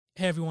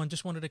Hey everyone,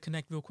 just wanted to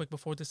connect real quick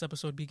before this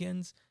episode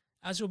begins.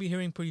 As you'll be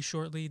hearing pretty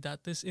shortly,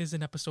 that this is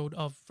an episode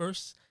of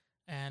Firsts,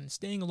 and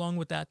staying along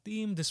with that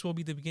theme, this will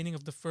be the beginning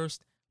of the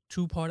first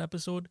two-part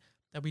episode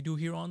that we do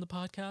here on the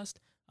podcast.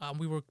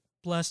 We were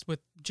blessed with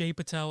Jay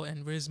Patel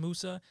and Riz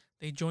Musa.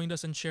 They joined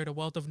us and shared a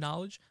wealth of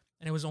knowledge,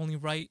 and it was only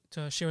right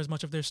to share as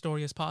much of their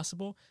story as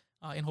possible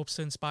in hopes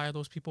to inspire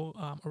those people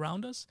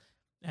around us.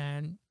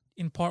 And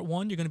in part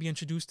one, you're going to be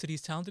introduced to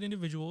these talented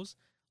individuals,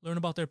 learn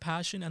about their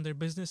passion and their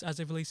business as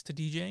it relates to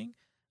DJing,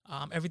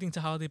 everything to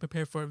how they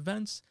prepare for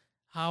events,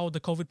 how the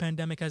COVID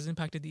pandemic has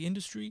impacted the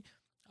industry,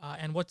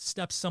 and what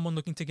steps someone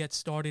looking to get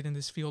started in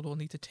this field will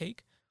need to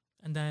take.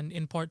 And then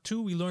in part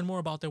two, we learn more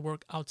about their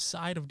work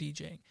outside of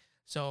DJing.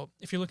 So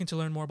if you're looking to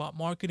learn more about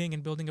marketing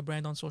and building a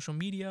brand on social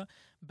media,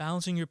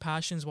 balancing your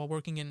passions while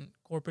working in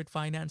corporate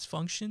finance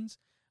functions,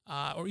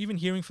 or even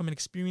hearing from an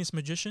experienced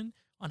magician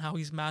on how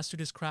he's mastered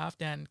his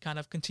craft and kind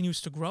of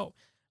continues to grow,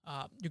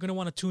 you're going to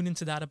want to tune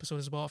into that episode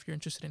as well if you're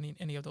interested in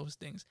any of those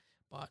things.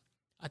 But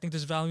I think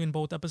there's value in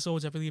both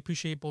episodes. I really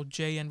appreciate both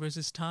Jay and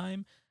Riz's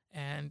time.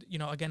 And,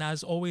 again,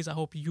 as always, I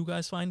hope you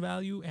guys find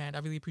value, and I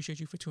really appreciate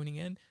you for tuning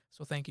in.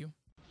 So thank you.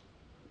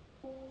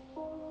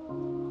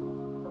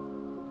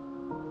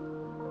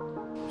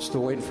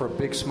 Still waiting for a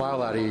big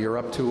smile out of you. You're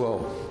up 2-0.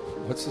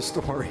 What's the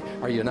story?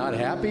 Are you not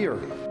happy or?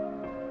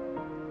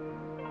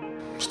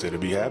 Still to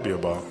be happy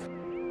about.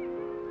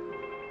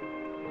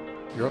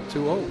 You're up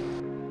 2-0.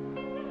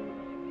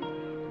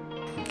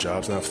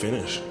 Job's not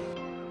finished.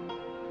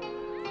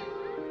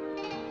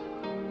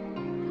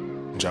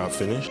 Job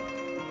finished?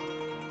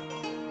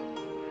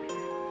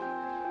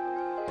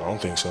 I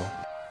don't think so.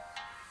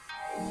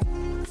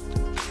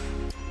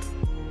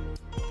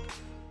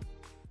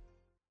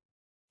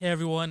 Hey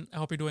everyone, I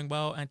hope you're doing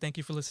well, and thank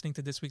you for listening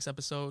to this week's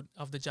episode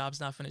of the Jobs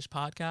Not Finished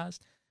podcast.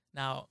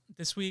 Now,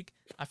 this week,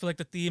 I feel like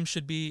the theme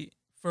should be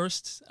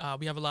firsts.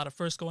 We have a lot of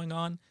firsts going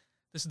on.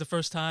 This is the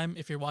first time,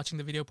 if you're watching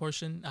the video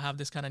portion, I have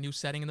this kind of new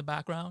setting in the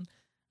background.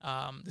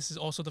 This is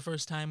also the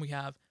first time we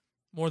have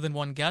more than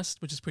one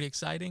guest, which is pretty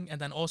exciting,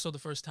 and then also the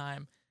first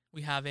time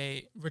we have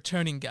a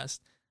returning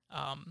guest.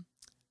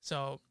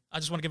 So I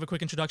just want to give a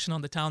quick introduction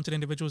on the talented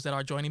individuals that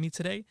are joining me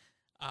today.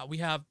 We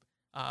have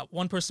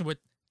one person with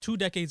 2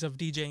 decades of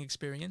DJing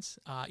experience,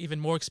 even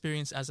more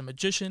experience as a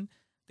magician.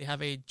 They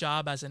have a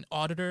job as an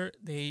auditor.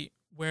 They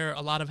wear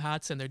a lot of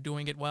hats and they're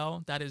doing it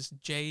well. That is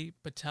Jay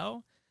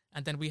Patel.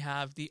 And then we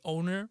have the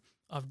owner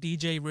of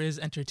DJ Riz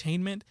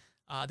Entertainment.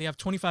 They have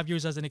 25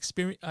 years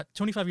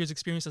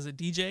experience as a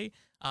DJ,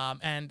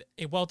 and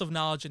a wealth of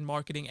knowledge in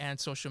marketing and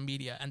social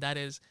media. And that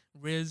is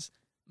Riz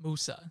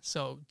Musa.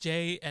 So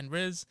Jay and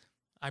Riz,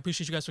 I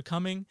appreciate you guys for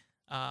coming.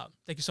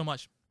 Thank you so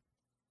much.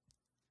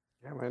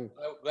 Yeah, man.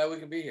 Glad we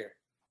can be here.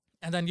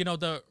 And then,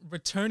 the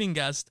returning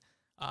guest,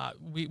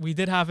 we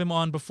did have him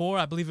on before.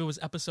 I believe it was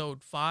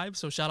episode 5.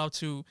 So shout out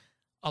to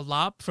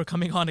Alap for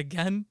coming on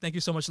again. Thank you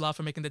so much, Alap,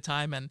 for making the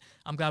time. And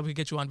I'm glad we could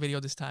get you on video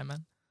this time,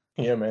 man.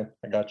 Yeah, man.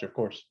 I got you, of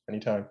course.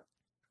 Anytime.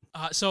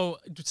 So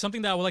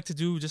something that I would like to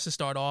do just to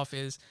start off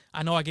is,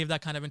 I know I gave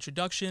that kind of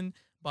introduction,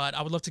 but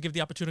I would love to give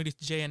the opportunity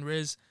to Jay and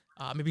Riz,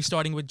 maybe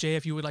starting with Jay,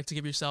 if you would like to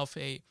give yourself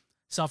a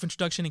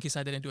self-introduction in case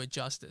I didn't do it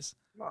justice.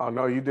 Oh,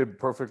 no, you did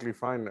perfectly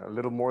fine. A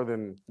little more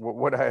than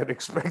what I had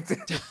expected.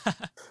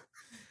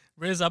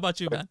 Riz, how about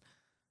you, man?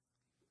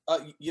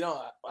 I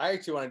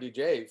actually want to do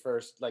Jay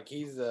first. Like,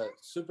 he's a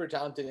super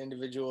talented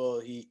individual.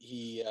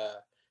 He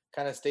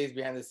kind of stays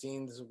behind the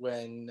scenes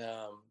when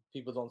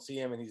people don't see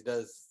him, and he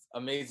does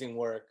amazing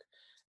work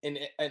in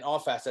all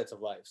facets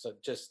of life. So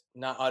just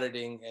not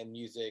auditing and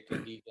music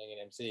and DJing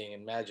and MCing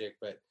and magic,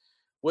 but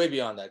way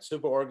beyond that.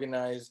 Super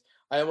organized.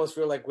 I almost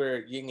feel like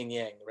we're yin and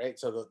yang, right?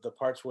 So the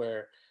parts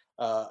where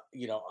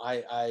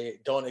I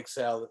don't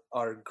excel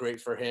are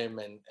great for him,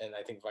 and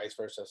I think vice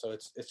versa. So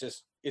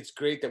it's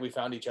great that we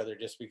found each other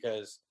just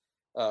because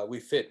we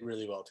fit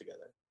really well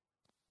together.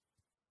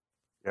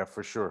 Yeah,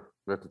 for sure.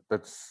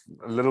 That's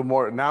a little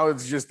more. Now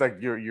it's just like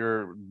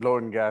you're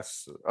blowing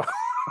gas.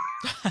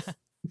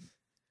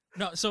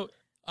 No, so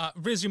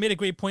Riz, you made a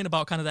great point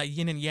about kind of that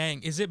yin and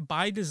yang. Is it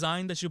by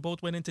design that you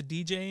both went into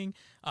DJing?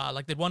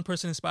 Like, did one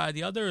person inspire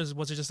the other, or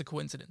was it just a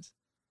coincidence?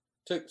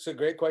 So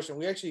great question.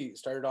 We actually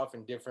started off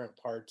in different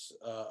parts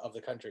of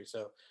the country.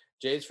 So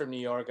Jay's from New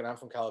York and I'm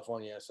from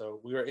California. So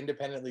we were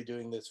independently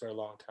doing this for a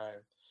long time.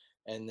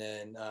 And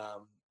then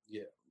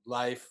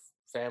life,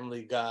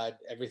 family, God,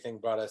 everything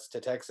brought us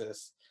to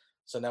Texas.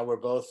 So now we're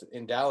both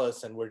in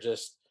Dallas, and we're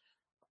just,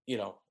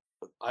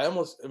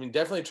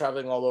 definitely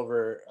traveling all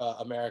over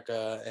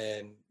America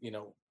and,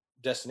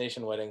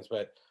 destination weddings,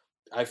 but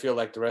I feel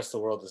like the rest of the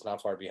world is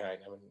not far behind.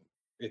 I mean,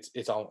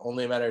 it's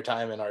only a matter of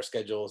time in our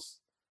schedules,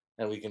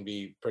 and we can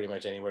be pretty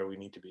much anywhere we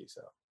need to be.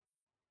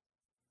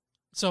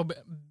 So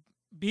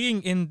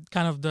being in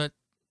kind of the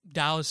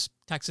Dallas,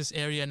 Texas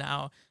area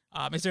now,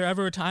 is there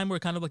ever a time where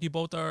kind of like you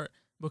both are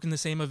booking the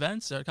same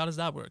events, or how does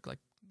that work? Like,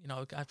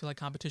 I feel like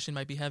competition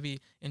might be heavy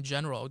in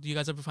general. Do you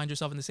guys ever find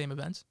yourself in the same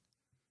events?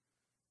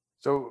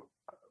 So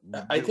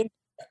I think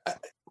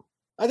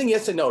I think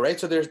yes and no, right?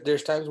 So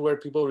there's times where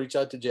people reach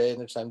out to Jay, and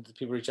there's times that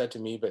people reach out to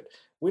me, but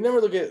we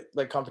never look at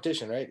like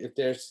competition, right? If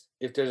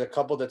there's a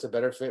couple that's a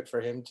better fit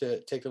for him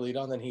to take the lead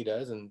on, then he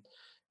does, and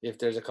if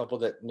there's a couple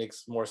that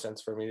makes more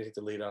sense for me to take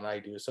the lead on, I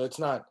do. So it's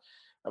not.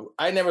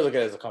 I never look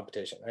at it as a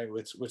competition, right?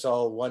 It's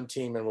all one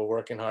team, and we're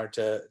working hard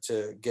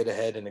to get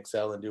ahead and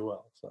excel and do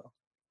well. So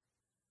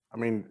I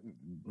mean,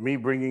 me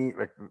bringing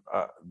like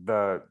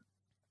the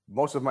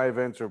most of my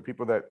events or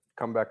people that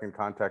come back and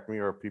contact me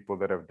are people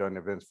that have done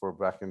events for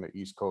back in the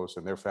East Coast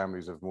and their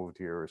families have moved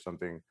here or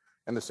something.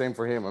 And the same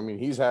for him. I mean,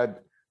 he's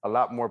had a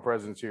lot more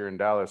presence here in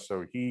Dallas.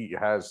 So he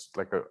has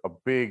like a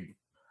big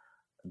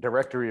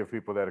directory of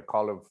people that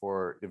call him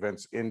for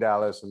events in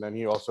Dallas. And then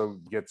he also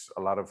gets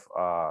a lot of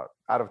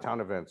out of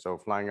town events. So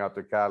flying out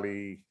to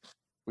Cali,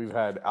 we've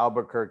had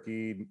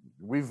Albuquerque.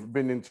 We've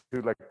been into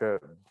like the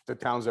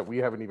towns that we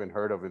haven't even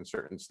heard of in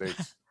certain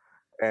states.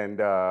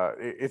 And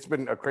it's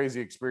been a crazy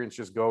experience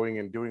just going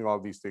and doing all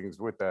these things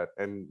with that.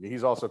 And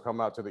he's also come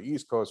out to the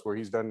East Coast where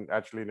he's done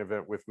actually an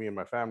event with me and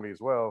my family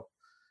as well,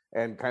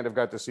 and kind of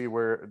got to see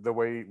where the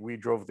way we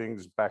drove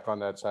things back on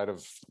that side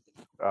of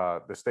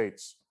the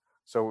States.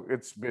 So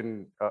it's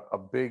been a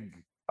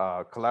big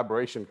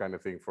collaboration kind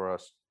of thing for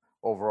us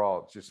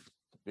overall. Just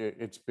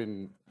it's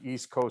been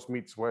East Coast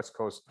meets West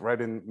Coast right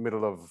in the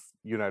middle of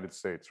United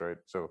States, right?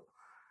 So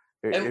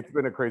it's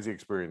been a crazy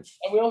experience.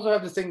 And we also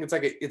have this thing. It's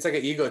like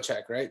an ego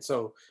check, right?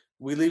 So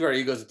we leave our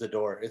egos at the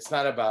door. It's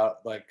not about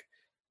like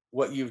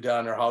what you've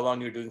done or how long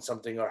you're doing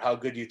something or how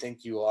good you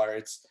think you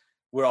are.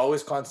 We're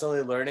always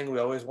constantly learning. We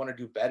always want to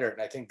do better,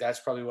 and I think that's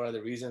probably one of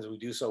the reasons we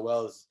do so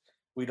well is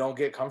we don't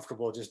get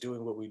comfortable just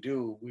doing what we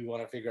do. We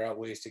want to figure out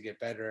ways to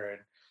get better and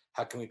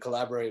how can we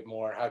collaborate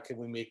more? How can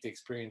we make the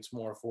experience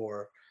more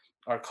for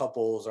our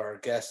couples, our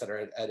guests that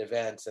are at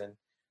events, and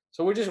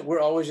so we're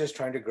always just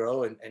trying to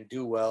grow and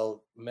do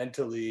well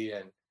mentally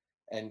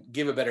and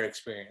give a better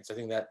experience. I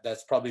think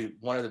that's probably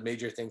one of the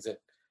major things that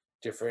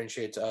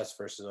differentiates us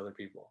versus other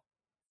people.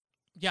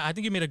 Yeah, I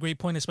think you made a great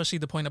point, especially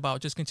the point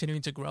about just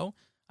continuing to grow.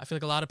 I feel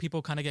like a lot of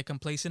people kind of get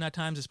complacent at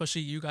times,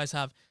 especially you guys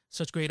have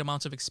such great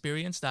amounts of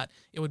experience that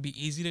it would be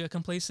easy to get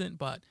complacent,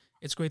 but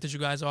it's great that you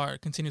guys are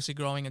continuously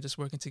growing and just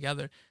working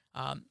together.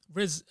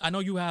 Riz, I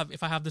know you have,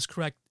 if I have this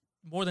correct,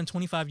 more than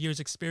 25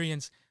 years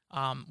experience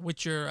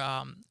with your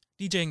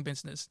DJing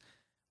business.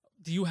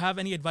 Do you have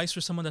any advice for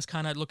someone that's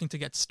kind of looking to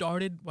get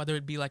started, whether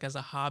it be like as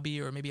a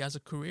hobby or maybe as a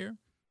career?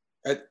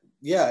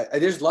 Yeah,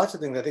 there's lots of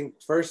things. I think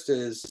first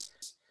is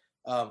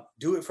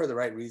do it for the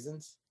right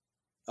reasons.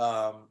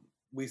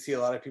 We see a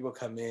lot of people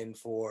come in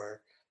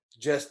for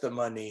just the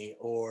money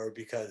or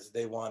because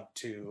they want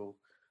to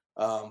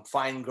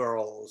find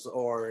girls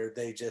or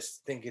they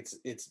just think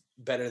it's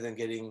better than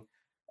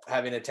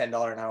having a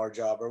 $10 an hour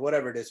job or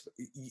whatever it is.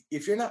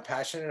 If you're not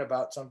passionate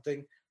about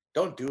something,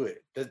 don't do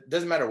it.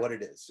 Doesn't matter what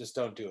it is, just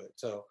don't do it.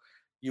 So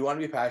you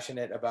want to be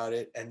passionate about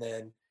it. And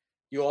then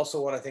you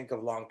also want to think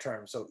of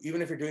long-term. So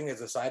even if you're doing it as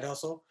a side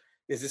hustle,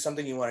 is this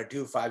something you want to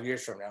do 5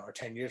 years from now or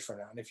 10 years from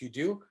now? And if you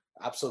do,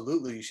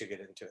 absolutely, you should get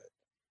into it.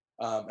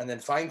 And then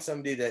find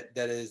somebody that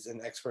is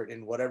an expert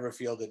in whatever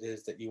field it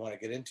is that you want to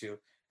get into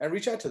and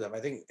reach out to them. I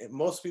think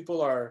most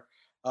people are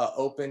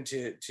open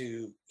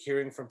to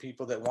hearing from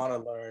people that want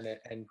to learn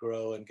and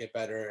grow and get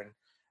better. And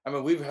I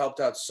mean, we've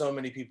helped out so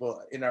many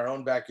people in our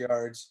own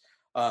backyards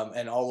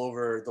and all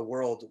over the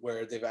world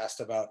where they've asked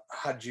about,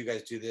 how did you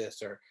guys do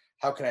this? Or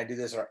how can I do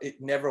this? Or it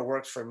never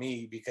works for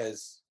me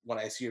because when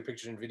I see your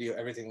pictures and video,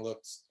 everything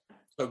looks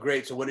so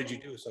great. So what did you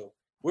do? So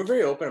we're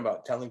very open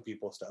about telling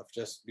people stuff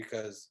just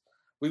because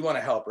we want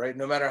to help, right?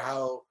 No matter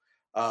how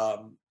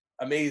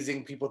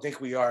amazing people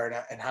think we are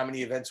and how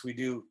many events we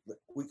do,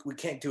 we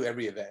can't do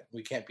every event.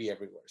 We can't be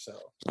everywhere. So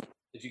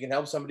if you can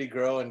help somebody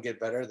grow and get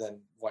better, then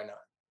why not?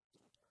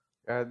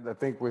 And I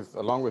think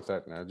along with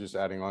that, now just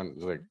adding on,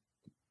 like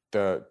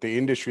the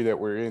industry that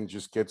we're in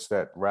just gets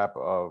that rap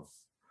of,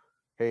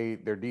 hey,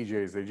 they're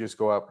DJs, they just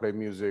go out, play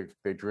music,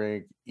 they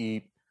drink,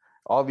 eat,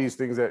 all these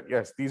things that,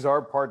 yes, these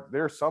are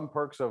there are some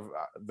perks of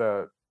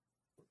the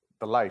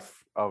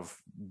life of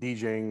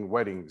DJing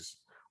weddings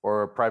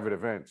or private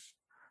events.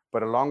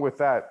 But along with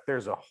that,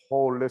 there's a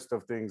whole list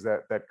of things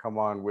that come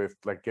on with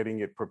like getting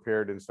it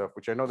prepared and stuff,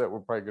 which I know that we're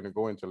probably going to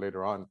go into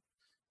later on.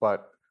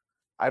 But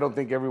I don't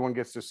think everyone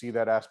gets to see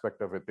that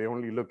aspect of it. They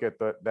only look at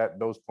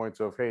those points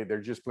of, hey,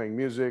 they're just playing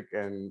music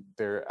and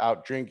they're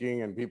out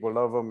drinking and people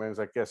love them. And it's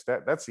like, yes,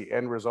 that's the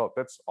end result.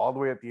 That's all the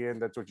way at the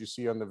end. That's what you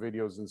see on the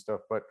videos and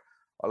stuff. But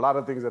a lot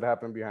of things that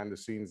happen behind the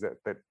scenes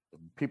that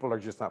people are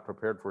just not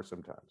prepared for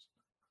sometimes.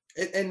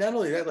 And not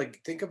only that,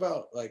 like think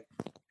about like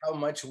how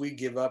much we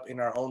give up in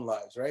our own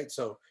lives, right?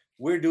 So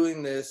we're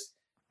doing this,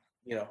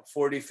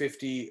 40,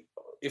 50,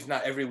 if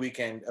not every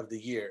weekend of the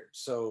year.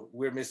 So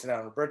we're missing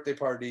out on birthday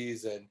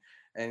parties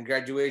and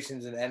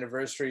graduations and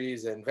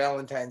anniversaries and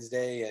Valentine's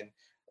Day and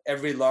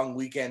every long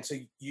weekend. So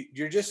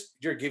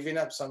you're giving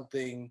up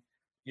something,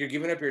 you're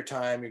giving up your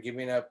time, you're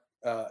giving up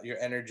your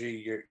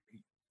energy,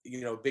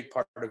 your big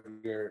part of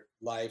your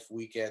life,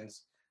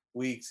 weekends,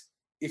 weeks.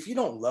 If you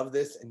don't love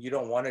this and you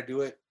don't want to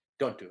do it,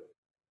 don't do it.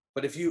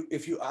 But if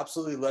you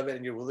absolutely love it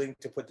and you're willing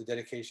to put the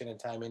dedication and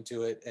time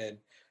into it, and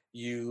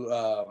you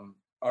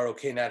are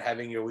okay not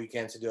having your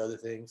weekends to do other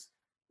things,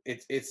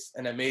 it's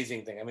an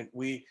amazing thing. I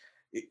mean,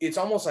 it's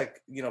almost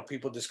like,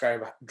 people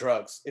describe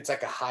drugs. It's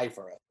like a high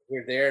for us.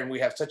 We're there and we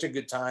have such a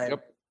good time.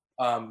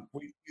 Yep.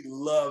 We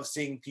love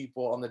seeing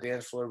people on the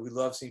dance floor. We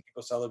love seeing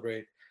people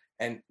celebrate.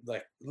 And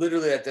like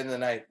literally at the end of the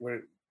night,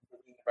 we're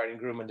the bride and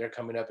groom and they're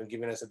coming up and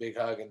giving us a big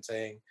hug and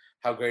saying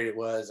how great it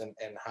was and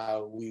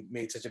how we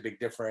made such a big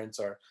difference.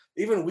 Or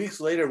even weeks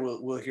later,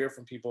 we'll hear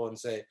from people and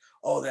say,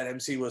 oh, that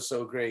MC was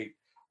so great.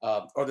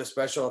 Or the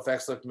special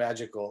effects looked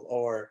magical,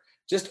 or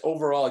just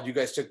overall, you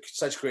guys took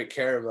such great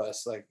care of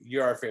us. Like,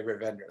 you're our favorite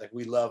vendor. Like,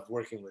 we love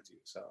working with you.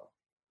 So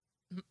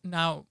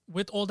Now,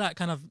 with all that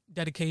kind of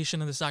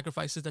dedication and the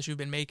sacrifices that you've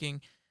been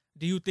making,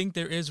 do you think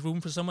there is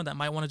room for someone that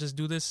might want to just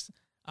do this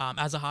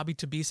as a hobby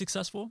to be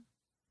successful?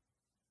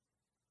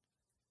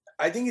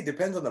 I think it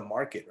depends on the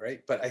market,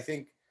 right? But I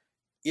think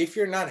if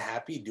you're not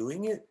happy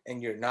doing it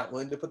and you're not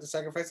willing to put the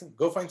sacrifice in,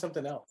 go find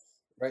something else,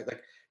 right?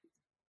 Like,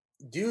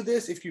 do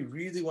this if you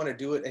really want to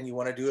do it and you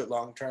want to do it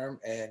long term,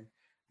 and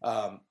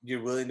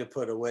you're willing to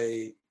put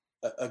away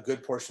a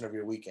good portion of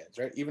your weekends,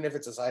 right? Even if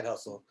it's a side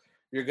hustle,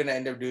 you're going to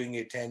end up doing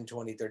it 10,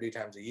 20, 30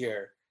 times a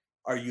year.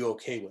 Are you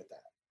okay with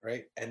that,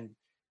 right? And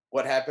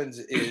what happens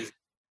is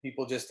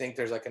people just think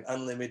there's like an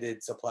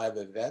unlimited supply of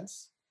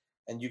events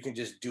and you can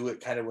just do it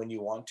kind of when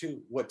you want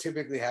to. What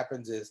typically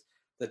happens is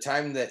the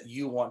time that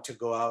you want to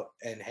go out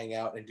and hang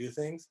out and do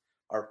things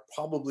are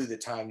probably the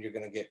time you're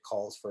going to get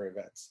calls for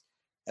events.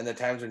 And the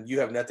times when you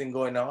have nothing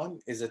going on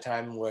is a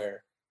time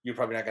where you're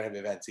probably not going to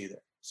have events either.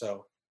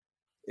 So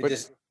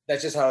that's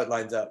just how it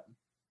lines up.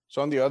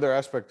 So on the other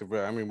aspect of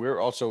it, I mean, we're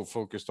also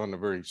focused on a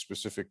very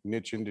specific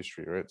niche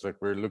industry, right? It's like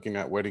we're looking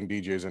at wedding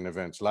DJs and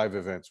events, live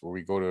events where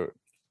we go to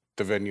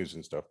the venues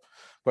and stuff.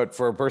 But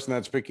for a person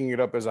that's picking it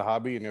up as a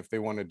hobby, and if they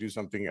want to do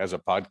something as a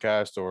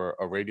podcast or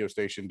a radio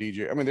station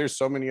DJ, I mean, there's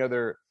so many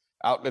other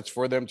outlets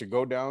for them to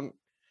go down.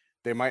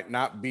 They might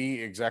not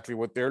be exactly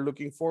what they're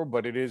looking for,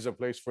 but it is a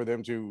place for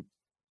them to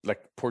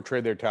like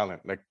portray their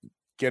talent, like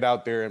get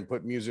out there and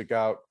put music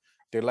out.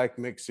 They like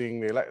mixing.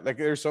 They like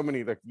there's so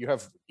many, like you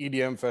have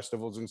EDM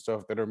festivals and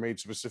stuff that are made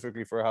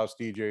specifically for house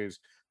DJs.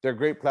 They're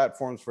great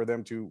platforms for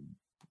them to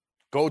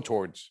go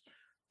towards.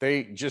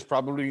 They just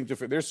probably need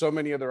to, there's so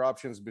many other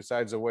options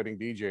besides a wedding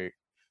DJ.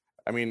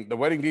 I mean, the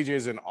wedding DJ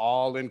is an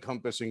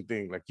all-encompassing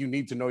thing. Like, you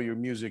need to know your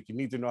music. You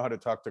need to know how to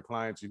talk to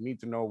clients. You need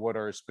to know what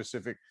are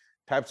specific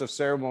types of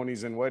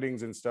ceremonies and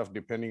weddings and stuff,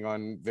 depending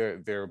on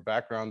their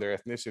background, their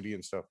ethnicity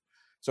and stuff.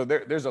 So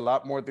there's a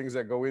lot more things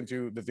that go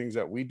into the things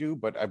that we do,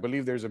 but I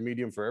believe there's a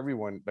medium for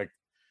everyone. Like,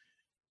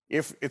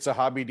 if it's a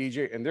hobby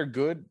DJ and they're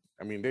good,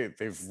 I mean,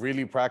 they've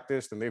really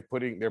practiced and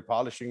they're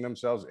polishing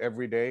themselves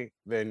every day,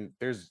 then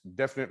there's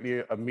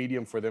definitely a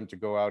medium for them to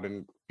go out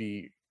and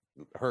be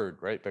heard,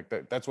 right? Like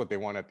that's what they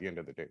want at the end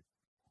of the day.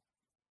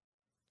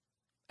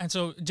 And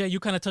so, Jay, you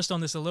kind of touched on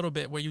this a little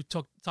bit where you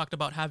talked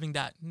about having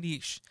that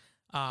niche.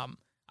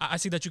 I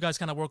see that you guys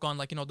kind of work on,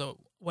 like, the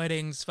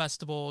weddings,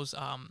 festivals,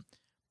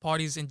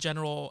 parties in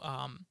general.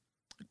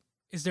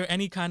 Is there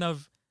any kind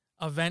of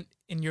event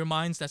in your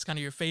minds that's kind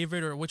of your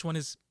favorite, or which one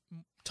is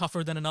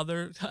tougher than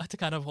another to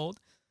kind of hold?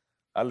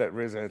 I'll let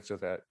Riz answer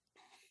that.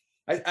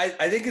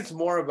 I think it's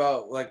more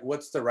about like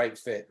what's the right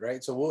fit,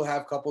 right? So we'll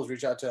have couples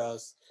reach out to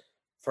us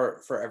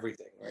for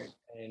everything, right?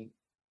 And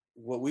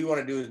what we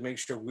want to do is make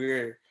sure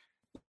we're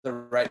the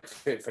right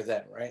fit for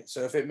them, right?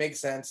 So if it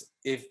makes sense,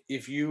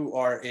 if you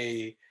are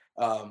a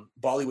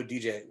Bollywood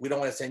DJ, we don't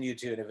want to send you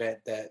to an event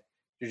that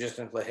you're just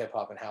going to play hip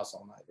hop and house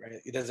all night, right?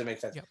 It doesn't make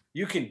sense. Yep.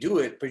 You can do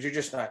it, but you're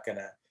just not going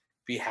to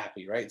be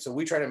happy, right? So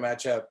we try to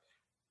match up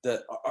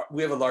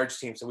we have a large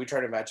team, so we try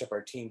to match up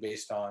our team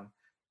based on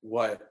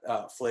what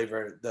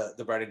flavor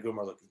the bride and groom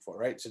are looking for,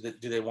 right? So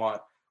do they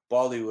want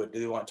Bollywood? Do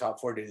they want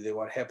top 40? Do they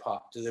want hip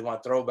hop? Do they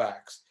want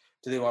throwbacks?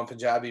 Do they want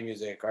Punjabi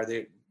music? Are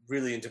they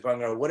really into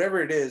Bhangra?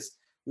 Whatever it is,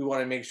 we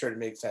want to make sure it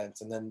makes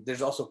sense. And then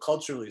there's also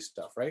culturally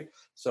stuff, right?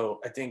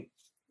 So I think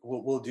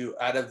we'll do,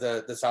 out of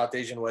the South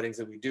Asian weddings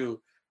that we do,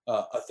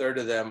 a third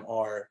of them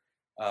are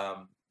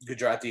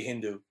Gujarati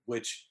Hindu,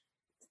 which,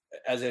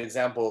 as an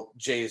example,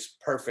 Jay is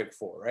perfect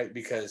for, right?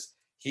 Because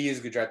he is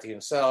Gujarati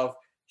himself.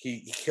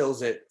 He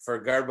kills it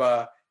for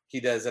Garba.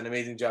 He does an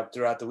amazing job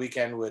throughout the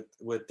weekend with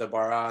the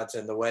barats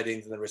and the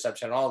weddings and the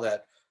reception and all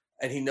that.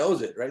 And he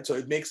knows it, right? So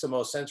it makes the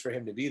most sense for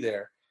him to be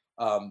there.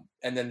 And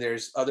then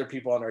there's other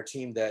people on our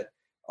team that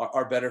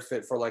are better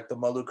fit for like the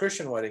Malu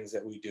Christian weddings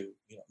that we do.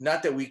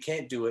 Not that we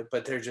can't do it,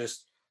 but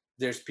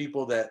there's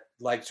people that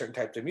like certain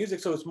types of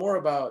music. So it's more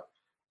about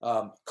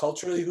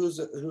culturally who's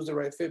the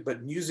right fit,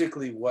 but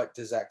musically, what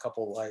does that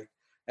couple like,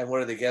 and what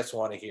do the guests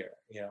want to hear?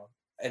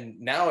 And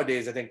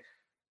nowadays, I think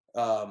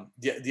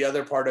the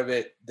other part of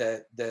it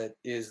that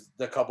is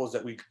the couples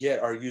that we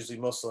get are usually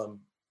Muslim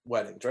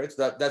weddings, right?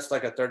 So that's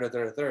like a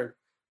third.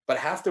 But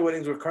half the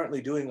weddings we're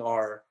currently doing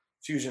are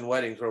fusion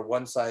weddings, where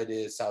one side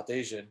is South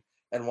Asian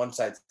and one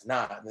side's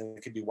not. And then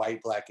it could be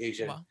white, black,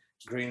 Asian, wow,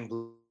 green,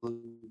 blue,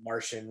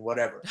 Martian,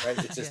 whatever, right?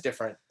 It's just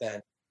different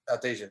than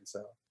South Asian.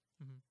 So.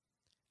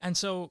 And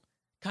so,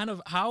 kind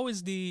of, how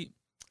is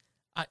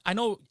I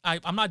know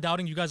I'm not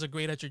doubting you guys are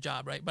great at your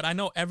job, right? But I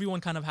know everyone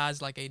kind of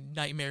has like a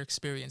nightmare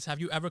experience. Have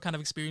you ever kind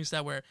of experienced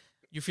that where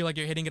you feel like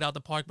you're hitting it out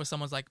the park, but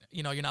someone's like,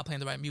 you know, you're not playing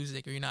the right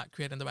music or you're not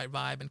creating the right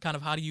vibe? And kind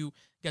of how do you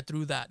get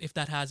through that if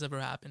that has ever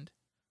happened?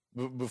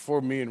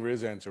 Before me and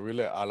Riz answer, we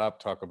let Alap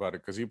talk about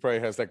it because he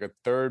probably has like a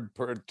third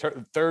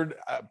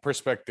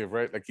perspective,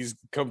 right? Like he's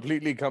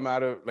completely come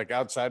out of like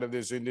outside of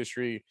this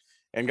industry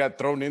and got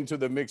thrown into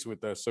the mix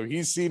with us, so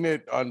he's seen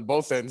it on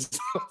both ends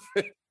of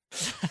it.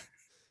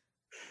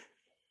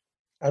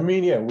 I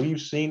mean, yeah,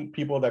 we've seen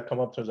people that come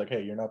up to us like,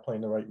 "Hey, you're not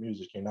playing the right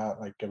music. You're not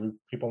like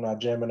people not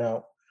jamming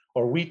out,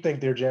 or we think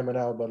they're jamming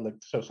out, but like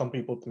so some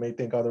people may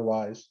think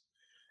otherwise."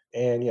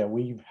 And yeah,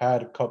 we've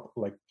had a couple,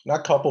 like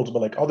not couples, but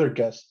like other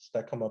guests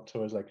that come up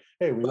to us like,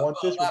 "Hey, we want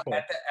this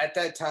recorded." At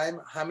that time,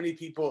 how many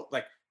people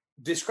like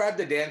describe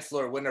the dance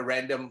floor when a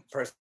random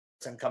person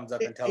comes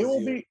up and tells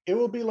you? It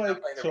will be like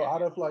so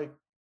out of like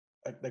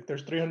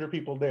there's 300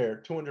 people there,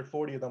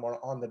 240 of them are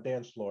on the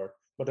dance floor,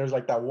 but there's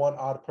like that one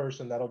odd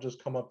person that'll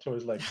just come up to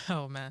us like,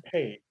 Oh man.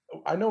 "Hey,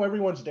 I know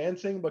everyone's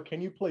dancing, but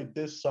can you play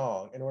this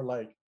song?" And we're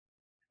like,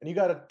 and you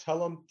got to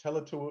tell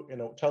it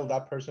to, tell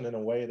that person in a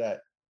way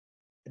that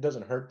it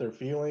doesn't hurt their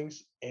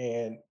feelings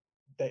and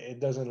that it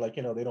doesn't like,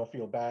 they don't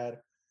feel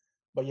bad.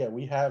 But yeah,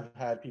 we have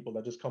had people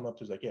that just come up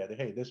to us like, "Yeah,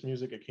 hey, this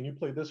music, can you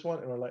play this one?"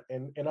 And we're like,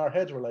 and in our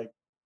heads, we're like,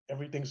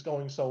 everything's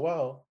going so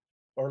well,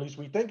 or at least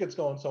we think it's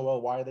going so well.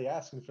 Why are they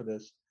asking for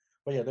this?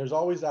 But yeah, there's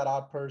always that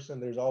odd person.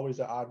 There's always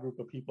an odd group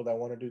of people that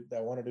want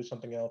to do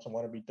something else and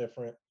want to be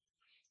different.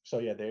 So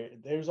yeah,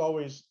 there's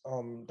always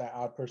that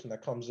odd person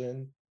that comes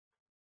in,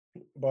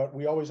 but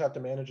we always have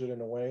to manage it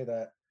in a way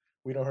that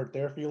we don't hurt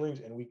their feelings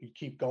and we could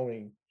keep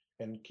going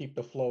and keep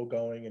the flow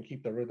going and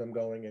keep the rhythm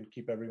going and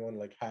keep everyone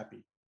like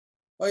happy.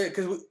 Oh yeah,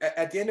 because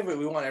at the end of it,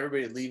 we want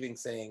everybody leaving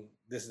saying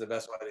this is the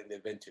best wedding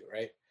they've been to,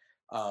 right?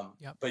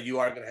 Yep. But you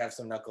are going to have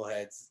some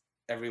knuckleheads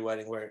every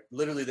wedding where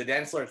literally the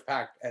dance floor is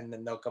packed, and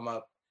then they'll come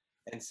up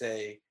and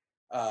say,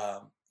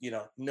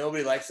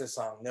 nobody likes this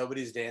song,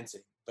 nobody's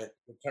dancing, but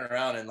you turn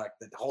around and like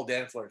the whole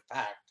dance floor is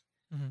packed.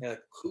 Mm-hmm. You're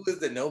like, who is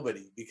the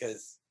nobody?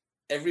 Because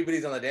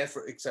everybody's on the dance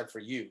floor except for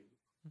you.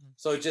 Mm-hmm.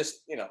 So it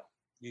just,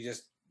 you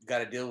just got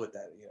to deal with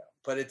that,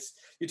 But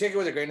you take it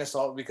with a grain of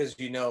salt because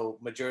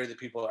majority of the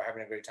people are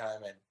having a great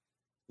time and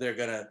they're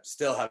gonna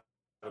still have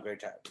a great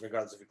time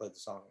regardless if you played the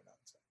song or not.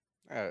 So.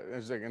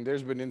 It's like, and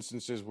there's been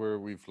instances where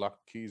we've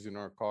locked keys in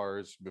our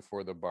cars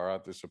before the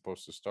barat is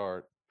supposed to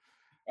start.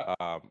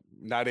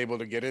 Not able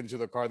to get into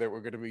the car that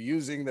we're going to be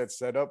using that's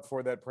set up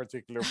for that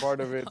particular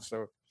part of it.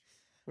 So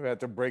we had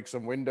to break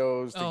some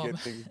windows to get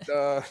things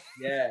done.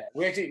 Yeah,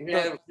 we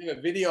have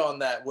a video on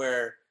that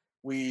where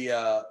we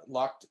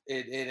locked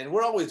it in, and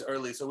we're always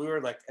early, so we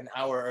were like an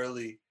hour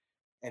early,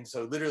 and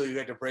so literally we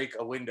had to break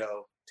a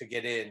window to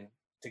get in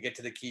to get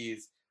to the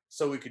keys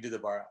so we could do the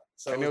bar out.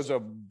 So and it was a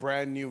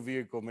brand new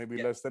vehicle,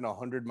 maybe less than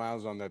 100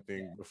 miles on that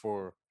thing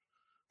before.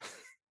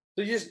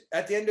 So you just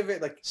at the end of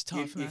it, like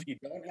tough, if you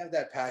don't have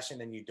that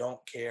passion and you don't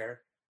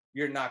care,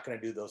 you're not going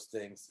to do those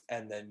things,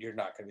 and then you're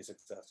not going to be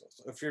successful.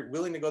 So if you're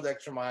willing to go the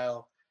extra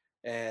mile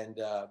and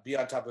be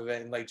on top of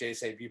it, and like Jay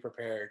said, be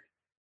prepared,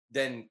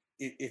 then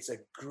it's a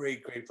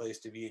great place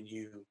to be, and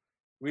you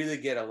really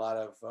get a lot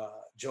of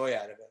joy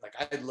out of it. Like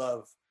I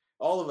love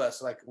all of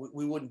us, like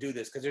we wouldn't do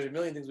this because there's a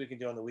million things we can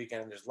do on the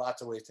weekend and there's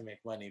lots of ways to make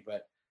money,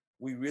 but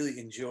we really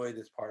enjoy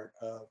this part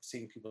of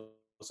seeing people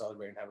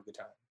celebrate and have a good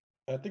time.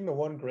 I think the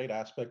one great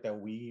aspect that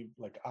we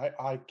like,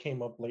 I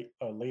came up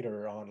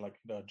later on, like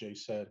Jay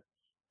said,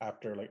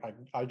 after like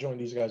I joined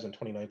these guys in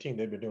 2019.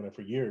 They've been doing it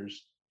for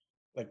years.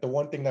 Like the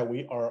one thing that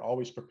we are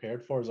always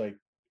prepared for is like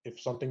if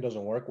something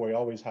doesn't work, we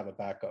always have a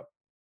backup.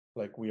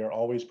 Like we are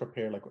always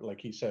prepared.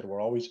 Like he said,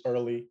 we're always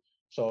early.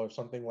 So if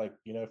something like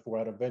if we're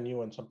at a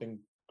venue and something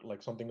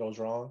goes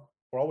wrong,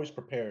 we're always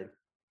prepared.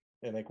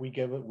 And like we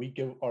give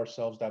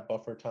ourselves that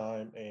buffer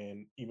time,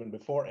 and even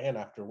before and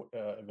after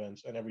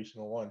events and every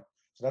single one.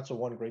 So that's the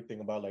one great thing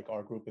about like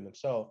our group in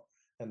itself,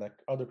 and that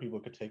other people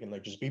could take and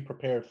like just be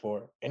prepared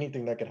for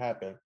anything that could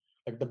happen.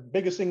 Like the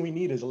biggest thing we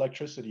need is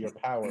electricity or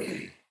power.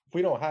 If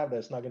we don't have that,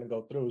 it's not going to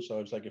go through. So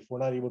it's like if we're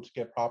not able to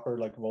get proper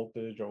like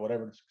voltage or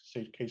whatever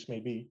the case may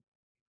be,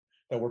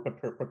 that we're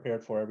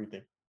prepared for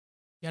everything.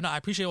 Yeah, no, I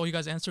appreciate all you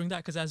guys answering that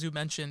because as you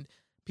mentioned,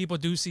 people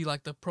do see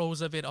like the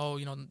pros of it. Oh,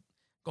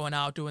 going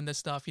out doing this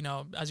stuff.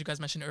 As you guys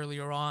mentioned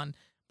earlier on,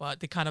 but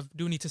they kind of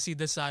do need to see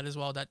this side as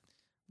well. That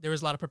there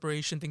is a lot of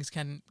preparation. Things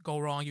can go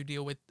wrong. You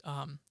deal with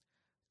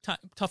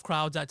tough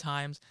crowds at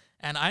times.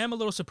 And I am a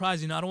little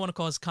surprised, I don't want to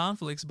cause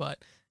conflicts,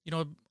 but,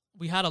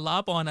 we had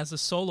Alap on as a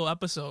solo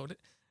episode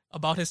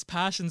about his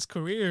passions,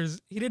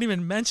 careers. He didn't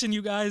even mention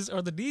you guys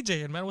or the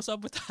DJing, man. What's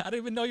up with that? I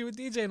didn't even know you were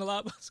DJing a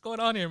lot. What's going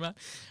on here, man?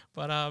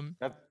 But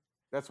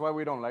that's why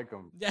we don't like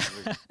him. Yeah.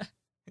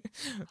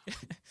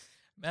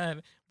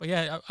 Man, but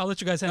yeah, I'll let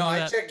you guys handle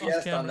that. I checked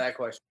yes on that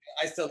question.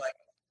 I still like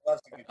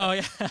him. Oh,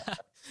 yeah.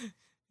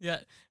 Yeah,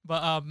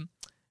 but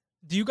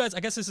do you guys, I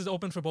guess this is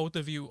open for both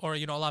of you, or,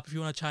 Alap, if you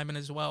want to chime in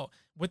as well.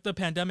 With the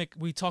pandemic,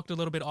 we talked a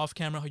little bit off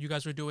camera how you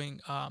guys were doing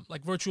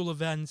like virtual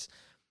events.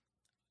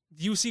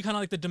 do you see kind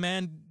of like the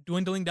demand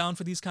dwindling down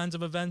for these kinds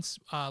of events,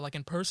 like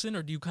in person,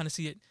 or do you kind of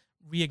see it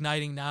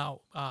reigniting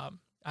now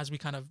as we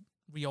kind of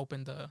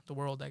reopen the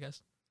world, I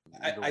guess?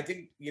 I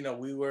think,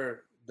 we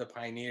were the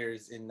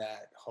pioneers in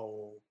that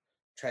whole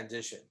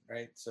transition,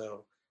 right?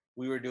 So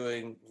we were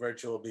doing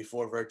virtual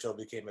before virtual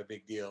became a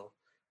big deal.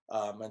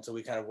 And so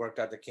we kind of worked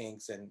out the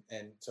kinks, and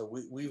so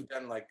we've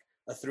done like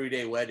a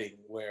 3-day wedding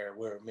where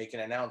we're making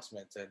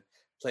announcements and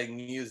playing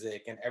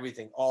music and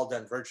everything all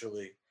done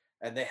virtually.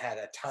 And they had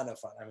a ton of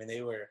fun. I mean,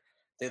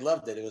 they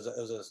loved it. It was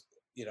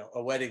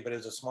a wedding, but it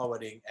was a small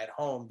wedding at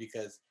home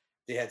because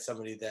they had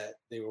somebody that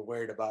they were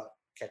worried about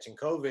catching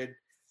COVID.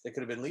 That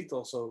could have been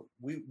lethal. So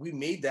we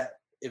made that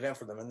event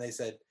for them. And they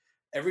said,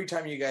 every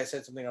time you guys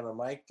said something on the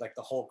mic, like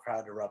the whole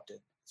crowd erupted.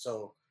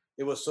 So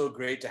it was so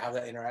great to have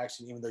that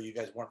interaction, even though you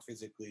guys weren't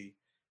physically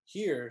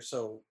here.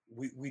 So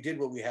we did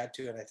what we had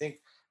to. And I think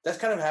that's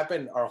kind of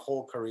happened our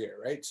whole career,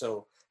 right?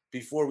 So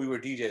before we were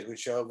DJs, we'd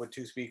show up with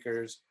 2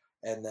 speakers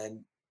and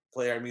then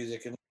play our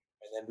music. And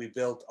then we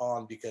built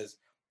on because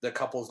the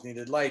couples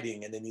needed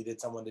lighting and they needed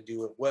someone to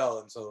do it well.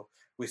 And so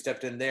we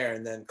stepped in there,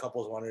 and then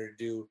couples wanted to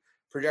do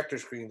projector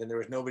screens, and there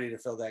was nobody to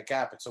fill that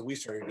gap. And so we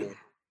started doing it.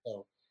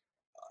 So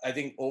I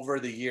think over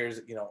the years,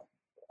 we're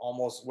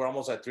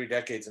almost at 3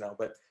 decades now,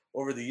 but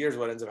over the years,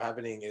 what ends up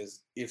happening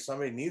is if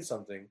somebody needs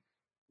something,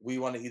 we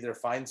want to either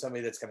find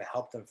somebody that's going to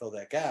help them fill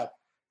that gap.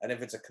 And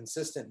if it's a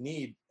consistent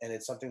need and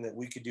it's something that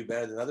we could do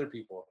better than other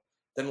people,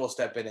 then we'll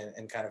step in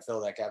and kind of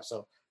fill that gap.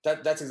 So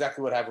that's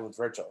exactly what happened with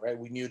virtual, right?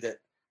 We knew that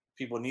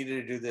people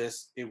needed to do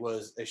this. It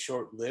was a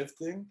short-lived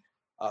thing,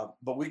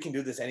 but we can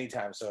do this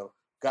anytime. So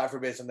God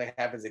forbid something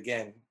happens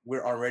again,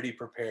 we're already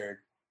prepared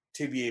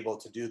to be able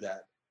to do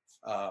that.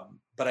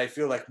 But I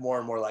feel like more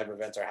and more live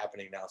events are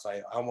happening now. So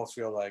I almost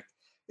feel like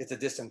it's a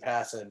distant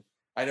past. And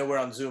I know we're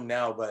on Zoom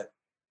now, but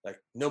like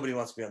nobody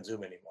wants to be on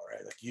Zoom anymore,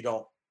 right? Like you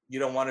don't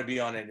want to be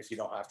on it if you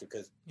don't have to,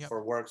 because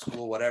for work,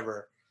 school,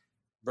 whatever,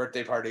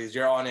 birthday parties,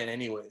 you're on it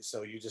anyway.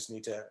 So you just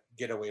need to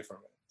get away from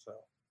it. So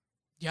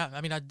yeah,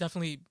 I mean,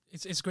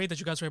 it's great that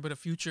you guys were able to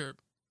future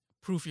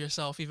proof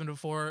yourself even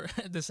before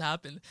this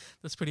happened.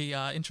 That's pretty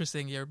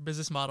interesting. Your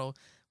business model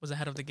was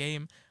ahead of the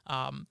game.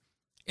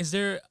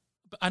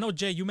 I know,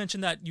 Jay, you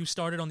mentioned that you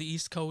started on the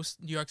East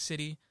Coast, New York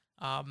City,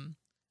 and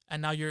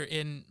now you're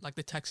in like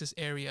the Texas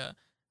area.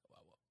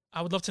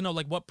 I would love to know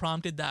like what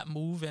prompted that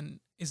move, and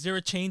is there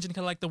a change in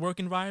kind of like the work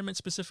environment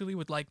specifically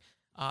with like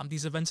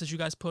these events that you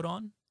guys put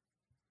on?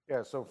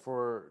 Yeah. So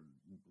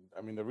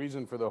the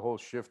reason for the whole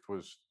shift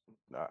was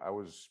I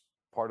was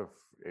part of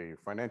a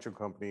financial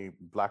company,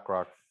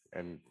 BlackRock,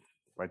 and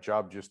my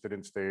job just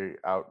didn't stay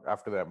out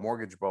after that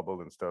mortgage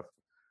bubble and stuff.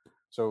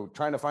 So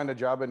trying to find a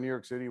job in New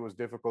York City was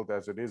difficult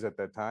as it is at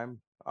that time.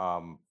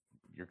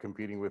 You're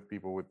competing with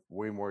people with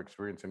way more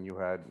experience than you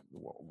had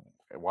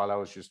while I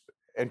was just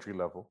entry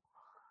level.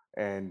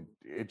 And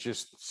it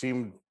just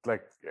seemed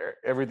like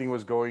everything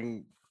was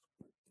going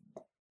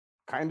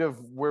kind of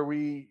where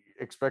we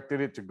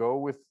expected it to go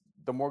with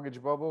the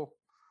mortgage bubble.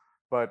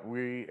 But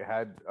we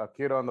had a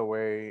kid on the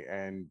way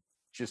and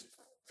just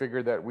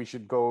figured that we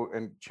should go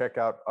and check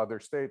out other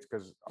states,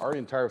 because our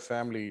entire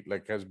family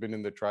has been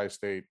in the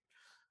tri-state.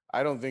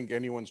 I don't think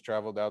anyone's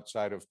traveled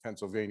outside of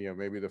Pennsylvania,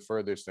 maybe the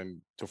furthest,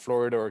 and to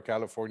Florida or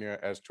California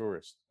as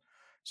tourists.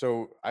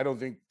 So I don't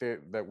think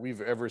that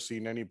we've ever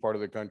seen any part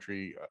of the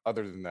country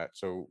other than that.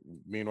 So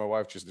me and my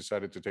wife just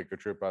decided to take a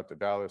trip out to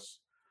Dallas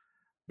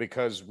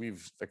because we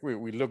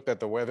looked at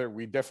the weather.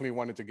 We definitely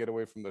wanted to get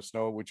away from the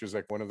snow, which was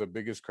like one of the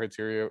biggest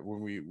criteria when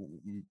we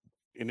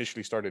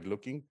initially started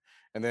looking.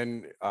 And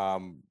then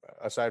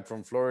aside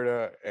from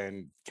Florida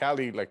and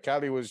Cali,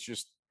 Cali was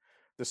just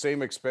the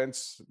same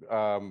expense.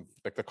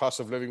 The cost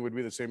of living would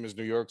be the same as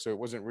New York. So it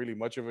wasn't really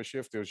much of a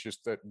shift. It was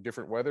just that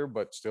different weather,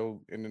 but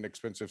still in an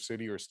expensive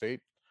city or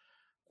state.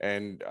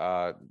 And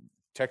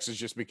Texas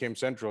just became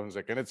central.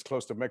 And it's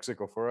close to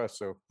Mexico for us.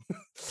 So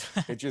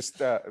it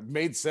just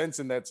made sense.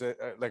 And that's it.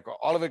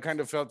 All of it kind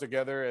of fell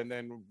together. And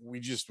then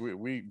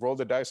we rolled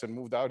the dice and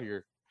moved out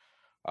here.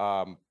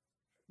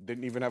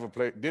 Didn't even have a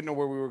place, didn't know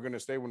where we were going to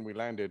stay when we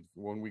landed.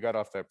 When we got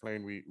off that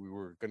plane, we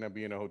were going to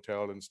be in a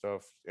hotel and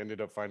stuff.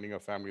 Ended up finding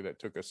a family that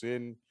took us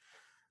in.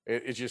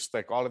 It's just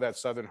all of that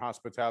Southern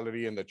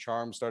hospitality and the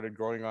charm started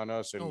growing on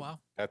us. And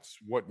that's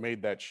what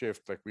made that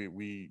shift.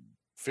 We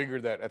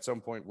figured that at some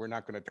point we're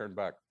not going to turn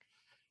back.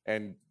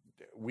 And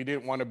we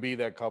didn't want to be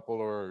that couple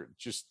or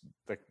just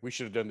we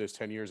should have done this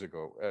 10 years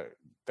ago.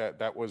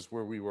 That was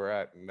where we were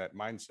at, and that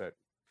mindset.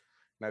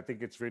 And I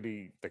think it's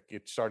really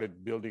it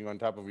started building on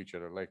top of each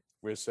other. Like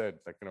Riz said,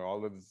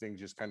 all of the things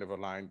just kind of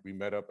aligned. We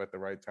met up at the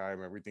right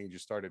time. Everything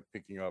just started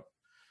picking up.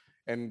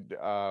 And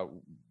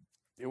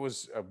it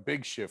was a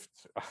big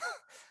shift.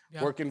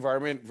 Work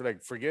environment,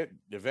 forget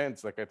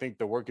events. I think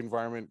the work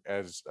environment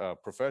as a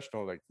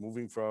professional,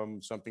 moving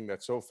from something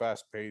that's so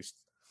fast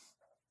paced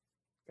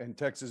and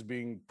Texas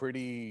being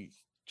pretty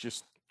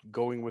just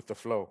going with the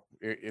flow.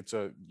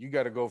 You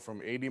got to go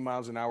from 80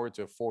 miles an hour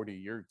to 40.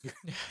 You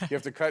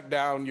have to cut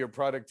down your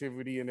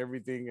productivity and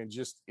everything and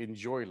just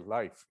enjoy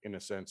life in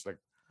a sense.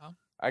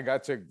 I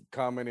got to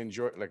come and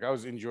enjoy, like I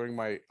was enjoying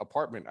my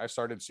apartment. I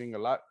started seeing a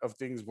lot of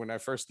things when I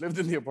first lived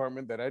in the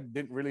apartment that I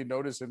didn't really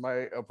notice in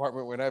my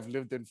apartment when I've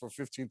lived in for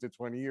 15 to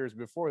 20 years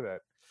before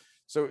that.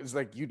 So it's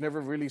like you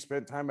never really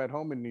spent time at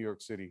home in New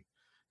York City.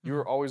 You Mhm.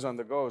 were always on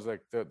the go. It's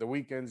like the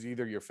weekends,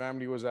 either your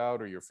family was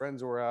out or your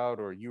friends were out,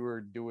 or you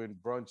were doing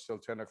brunch till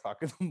 10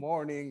 o'clock in the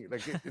morning.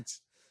 Like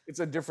it's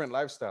a different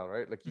lifestyle,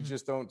 right? Like you Mhm.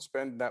 just don't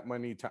spend that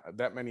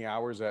many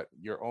hours at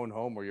your own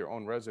home or your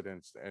own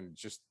residence and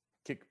just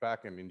kick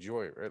back and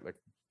enjoy it, right? Like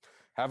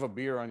have a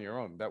beer on your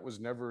own. That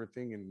was never a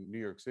thing in New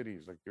York City.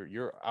 It's like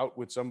you're out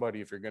with somebody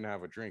if you're gonna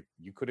have a drink.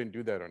 You couldn't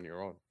do that on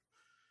your own.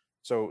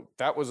 So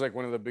that was like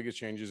one of the biggest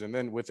changes. And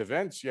then with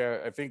events,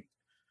 yeah, I think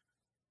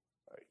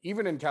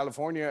even in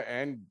California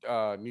and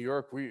New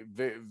York,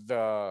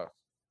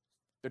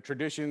 the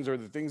traditions or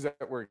the things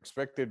that were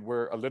expected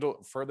were a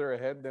little further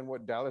ahead than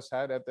what Dallas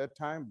had at that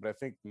time. But I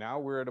think now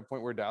we're at a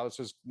point where Dallas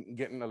is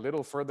getting a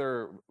little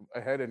further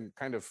ahead and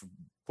kind of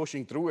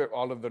pushing through it,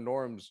 all of the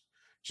norms,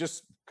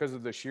 just because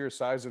of the sheer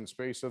size and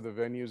space of the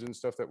venues and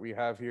stuff that we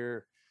have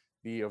here,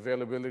 the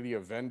availability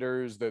of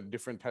vendors, the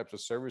different types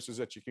of services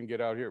that you can get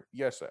out here.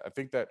 Yes, I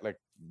think that like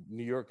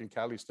New York and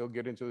Cali still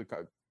get into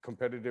the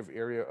competitive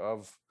area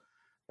of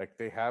like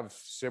they have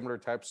similar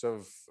types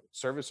of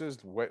services,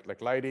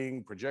 like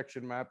lighting,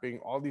 projection mapping,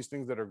 all these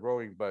things that are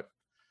growing. But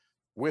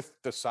with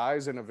the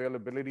size and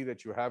availability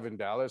that you have in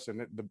Dallas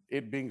and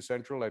it being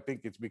central, I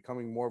think it's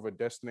becoming more of a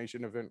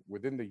destination event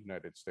within the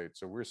United States.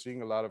 So we're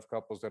seeing a lot of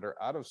couples that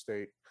are out of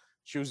state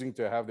choosing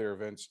to have their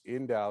events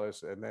in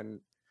Dallas and then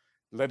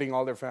letting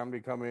all their family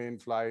come in,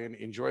 fly in,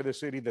 enjoy the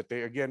city that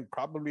they again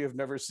probably have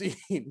never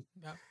seen,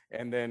 Yeah.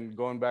 and then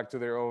going back to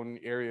their own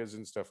areas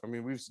and stuff. I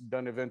mean, we've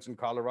done events in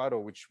Colorado,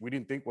 which we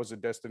didn't think was a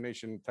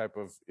destination type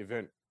of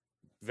event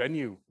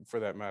venue for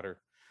that matter.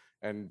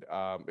 And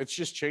it's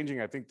just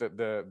changing. I think that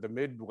the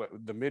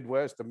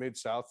Midwest, the Mid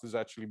South is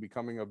actually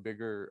becoming a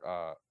bigger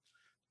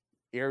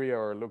area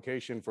or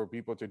location for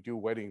people to do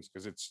weddings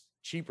because it's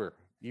cheaper,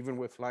 even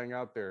with flying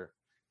out there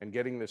and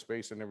getting the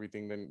space and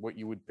everything than what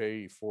you would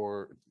pay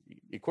for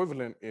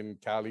equivalent in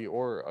Cali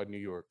or New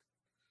York.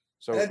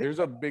 And So I think, there's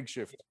a big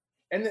shift.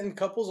 and then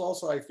couples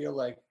also, I feel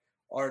like,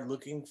 are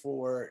looking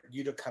for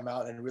you to come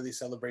out and really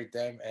celebrate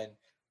them and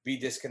be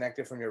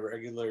disconnected from your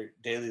regular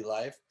daily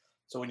life.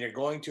 So when you're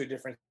going to a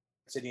different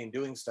city and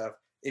doing stuff,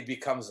 it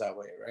becomes that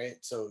way, right?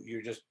 So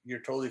you're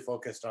totally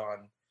focused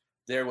on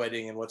their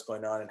wedding and what's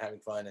going on and having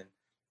fun. And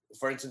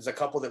for instance, a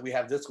couple that we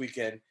have this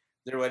weekend,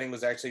 their wedding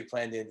was actually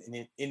planned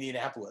in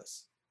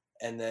Indianapolis,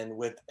 and then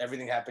with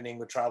everything happening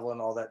with travel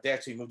and all that, they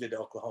actually moved it to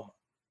Oklahoma.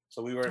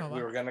 So we were Oh, we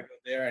wow. were gonna go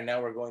there, and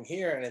now we're going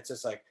here, and it's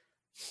just like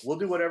we'll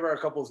do whatever our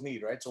couples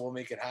need, right? So we'll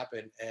make it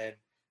happen, and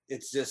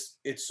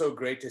it's so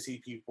great to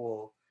see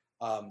people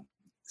um,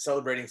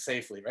 celebrating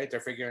safely, right? They're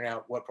figuring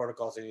out what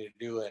protocols they need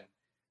to do and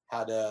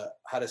how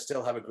to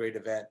still have a great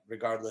event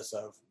regardless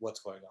of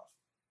what's going on.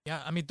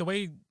 Yeah, I mean, the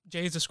way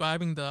Jay is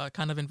describing the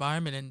kind of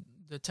environment in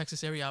the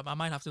Texas area, I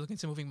might have to look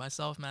into moving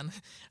myself, man.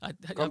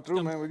 Come through,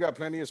 I'm man. We got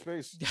plenty of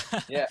space.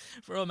 Yeah.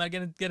 for real, man.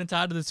 Getting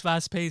tired of this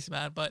fast pace,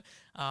 man. But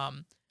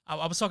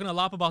I was talking a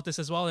lot about this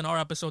as well in our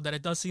episode that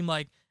it does seem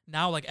like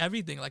now, like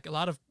everything, like a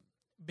lot of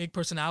big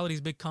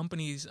personalities, big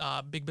companies,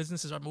 big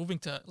businesses are moving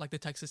to like the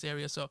Texas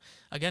area. So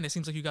again, it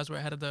seems like you guys were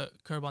ahead of the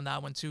curve on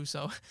that one too.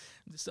 So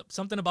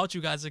something about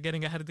you guys are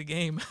getting ahead of the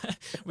game.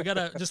 We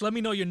gotta just let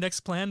me know your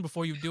next plan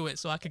before you do it,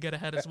 so I could get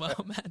ahead as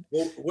well, man.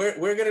 Well,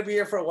 we're gonna be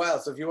here for a while,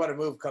 so if you want to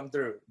move, come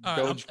through.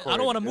 All right, I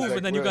don't want to move,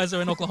 and then you guys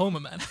are in Oklahoma,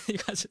 man. You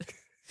guys,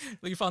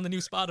 you found the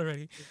new spot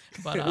already.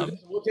 But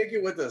We'll take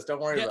you with us.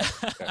 Don't worry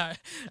about it.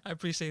 I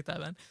appreciate that,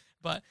 man.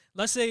 But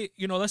let's say,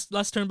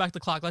 let's turn back the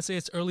clock. Let's say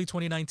it's early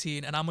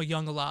 2019 and I'm a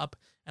young Alap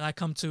and I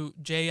come to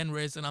Jay and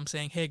Riz and I'm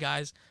saying, hey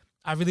guys,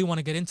 I really want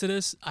to get into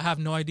this. I have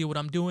no idea what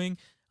I'm doing.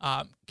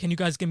 Can you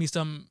guys give me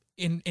some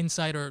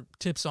insight or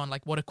tips on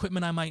like what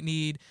equipment I might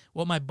need,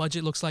 what my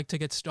budget looks like to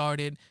get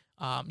started?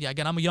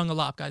 Again, I'm a young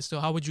Alap, guys. So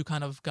how would you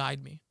kind of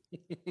guide me?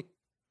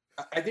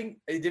 I think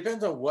it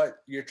depends on what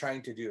you're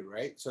trying to do,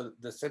 right? So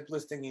the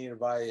simplest thing you need to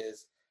buy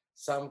is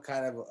some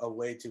kind of a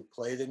way to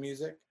play the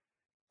music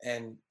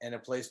and a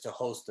place to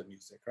host the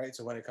music, right?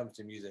 So when it comes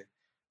to music,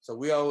 so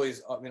we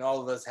always, I mean,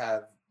 all of us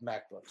have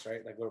MacBooks,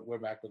 right? Like we're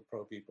MacBook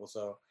Pro people,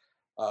 so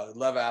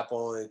love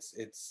Apple.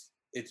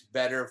 It's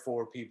better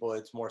for people.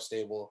 It's more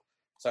stable.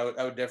 So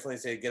I would definitely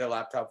say get a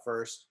laptop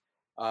first,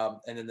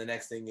 and then the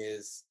next thing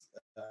is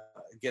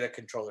get a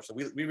controller. So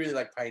we really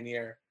like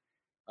Pioneer.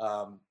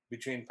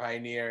 Between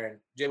Pioneer and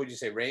Jay, would you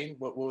say Rain?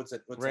 What's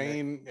it? What's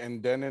Rain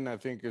and Denon, I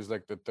think, is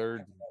like the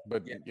third.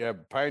 But yeah,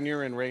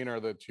 Pioneer and Rain are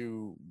the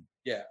two.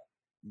 Yeah,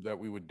 that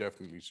we would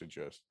definitely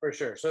suggest for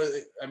sure. So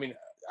I mean,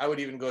 I would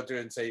even go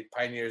through and say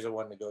Pioneer is a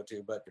one to go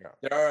to, but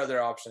there are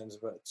other options.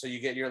 But so you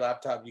get your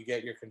laptop, you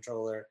get your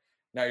controller.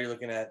 Now you're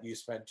looking at you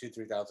spent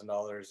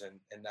 $2,000-$3,000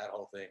 and that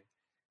whole thing.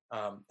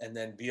 And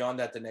then beyond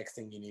that, the next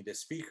thing you need is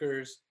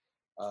speakers.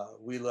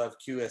 We love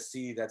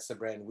QSC. That's the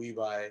brand we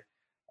buy.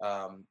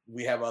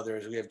 We have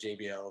others. We have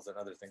JBLs and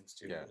other things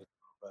too. Yeah.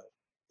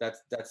 But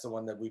that's the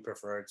one that we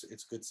prefer.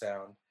 It's good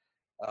sound.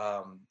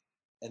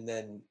 and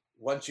then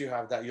once you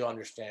have that, you'll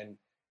understand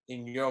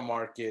in your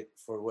market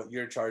for what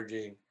you're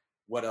charging,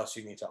 what else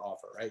you need to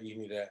offer, right? You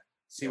need to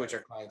see what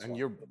your clients And want.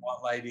 you're Do they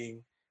want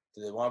lighting?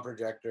 Do they want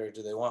projector?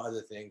 Do they want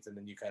other things? And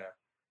then you kind of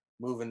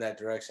move in that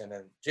direction.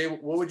 And Jay,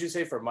 what would you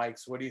say for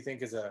mics? What do you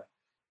think is a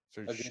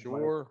so good mic?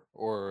 Shure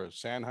or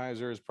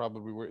Sennheiser is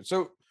probably where.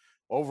 So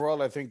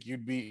overall, I think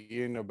you'd be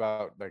in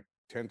about like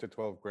 10 to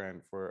 12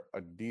 grand for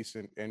a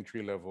decent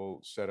entry level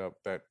setup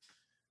that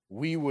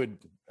we would,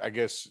 I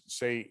guess,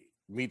 say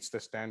meets the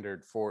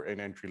standard for an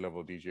entry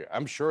level DJ.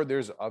 I'm sure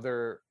there's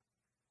other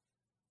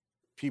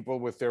people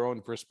with their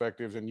own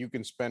perspectives and you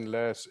can spend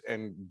less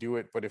and do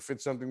it. But if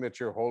it's something that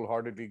you're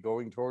wholeheartedly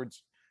going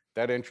towards,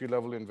 that entry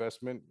level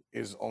investment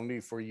is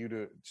only for you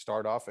to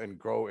start off and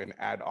grow and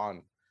add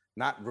on,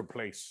 not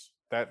replace.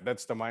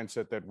 That's the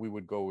mindset that we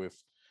would go with.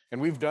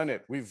 And we've done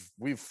it.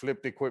 We've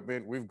flipped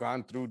equipment. We've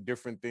gone through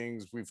different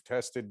things. We've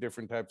tested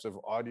different types of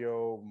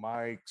audio,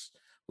 mics,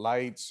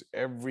 lights,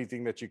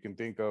 everything that you can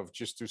think of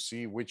just to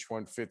see which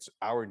one fits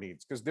our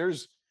needs. Because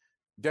there's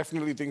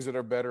definitely things that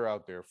are better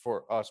out there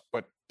for us,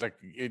 but like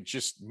it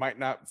just might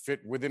not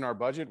fit within our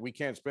budget. We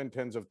can't spend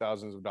tens of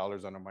thousands of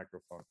dollars on a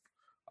microphone.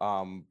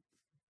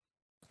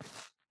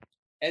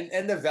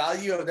 And the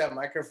value of that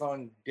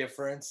microphone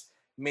difference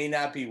may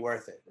not be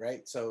worth it,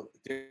 right? So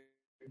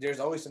there's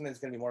always something that's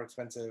going to be more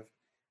expensive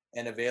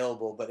and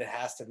available, but it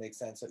has to make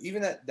sense. So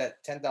even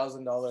that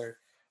 $10,000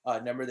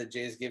 number that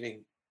Jay is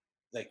giving,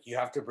 like you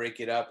have to break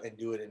it up and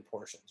do it in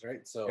portions,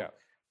 right? So Yeah.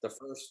 the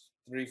first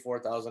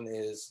 3,000-4,000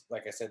 is,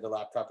 like I said, the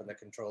laptop and the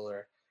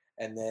controller,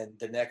 and then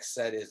the next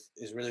set is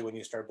really when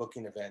you start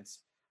booking events,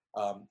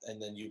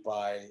 and then you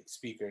buy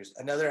speakers.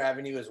 Another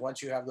avenue is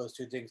once you have those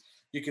two things,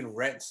 you can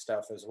rent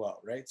stuff as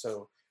well, right?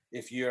 So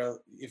if you're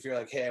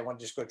like, hey, I want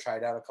to just go try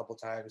it out a couple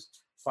times,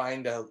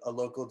 find a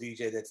local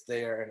DJ that's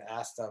there and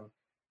ask them,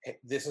 hey,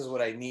 this is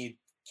what I need.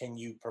 Can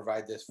you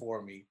provide this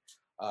for me?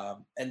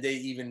 And they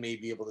even may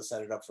be able to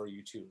set it up for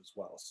you too as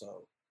well.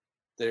 So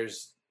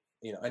there's,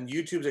 and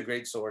YouTube's a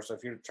great source. So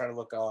if you're trying to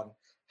look on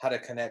how to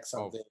connect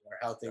something or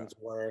how things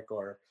work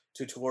or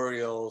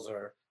tutorials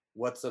or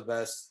what's the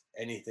best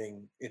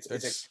anything, it's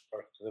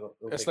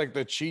like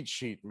the cheat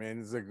sheet, man.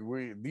 It's like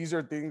these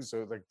are things.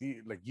 So like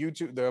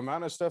YouTube, the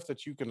amount of stuff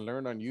that you can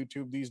learn on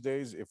YouTube these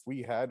days, if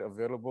we had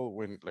available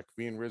when like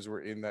me and Riz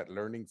were in that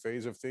learning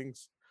phase of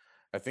things,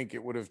 I think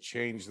it would have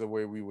changed the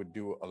way we would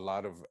do a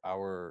lot of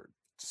our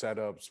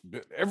setups,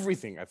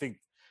 everything. I think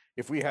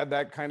if we had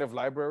that kind of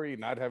library,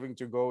 not having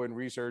to go and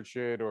research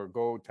it or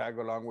go tag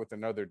along with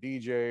another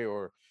DJ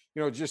or,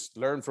 just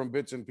learn from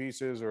bits and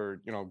pieces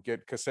or,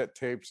 get cassette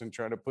tapes and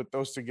try to put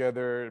those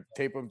together,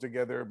 tape them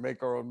together,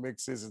 make our own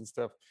mixes and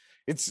stuff.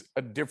 It's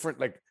a different,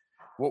 like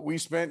what we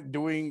spent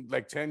doing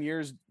like 10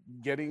 years,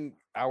 getting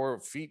our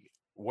feet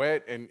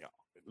wet and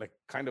like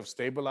kind of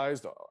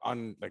stabilized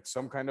on like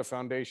some kind of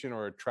foundation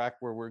or a track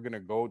where we're going to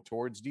go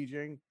towards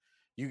DJing.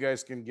 You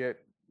guys can get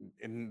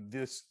in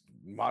this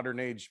modern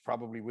age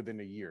probably within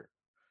a year.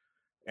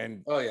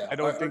 And I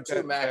don't think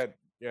that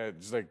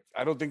it's like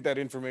I don't think that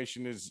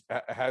information is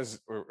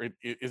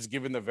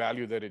given the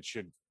value that it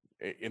should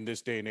in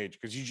this day and age,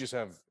 because you just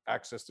have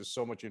access to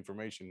so much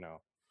information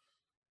now.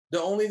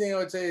 The only thing I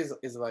would say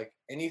is like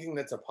anything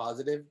that's a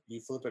positive,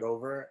 you flip it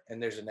over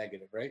and there's a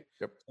negative, right?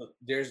 Yep. So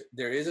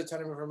there is a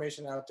ton of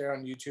information out there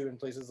on YouTube and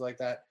places like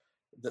that.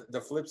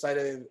 The flip side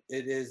of it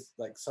is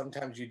like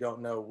sometimes you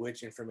don't know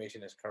which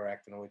information is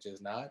correct and which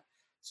is not.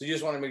 So you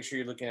just want to make sure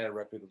you're looking at a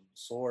reputable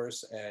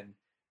source and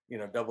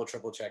double,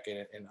 triple check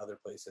it in other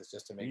places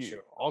just to make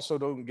sure. Also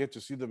don't get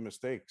to see the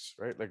mistakes,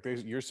 right? Like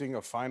you're seeing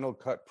a final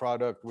cut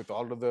product with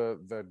all of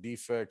the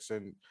defects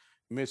and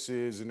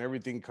misses and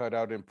everything cut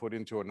out and put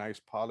into a nice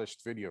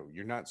polished video.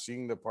 You're not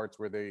seeing the parts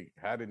where they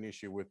had an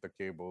issue with the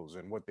cables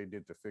and what they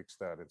did to fix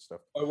that and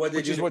stuff. Or what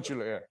which is what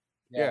you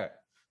yeah.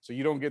 So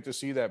you don't get to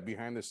see that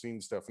behind the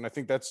scenes stuff. And I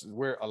think that's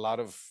where a lot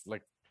of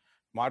like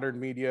modern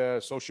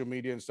media, social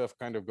media and stuff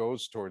kind of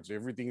goes towards.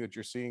 Everything that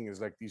you're seeing is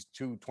like these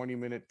 2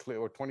 20-minute clip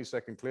or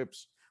 20-second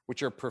clips,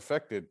 which are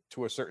perfected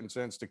to a certain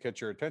sense to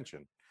catch your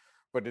attention.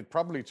 But it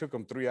probably took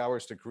them 3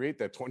 hours to create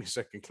that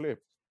 20-second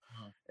clip.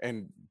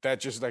 And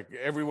that just like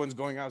everyone's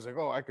going out, it's like,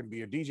 oh, I can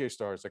be a DJ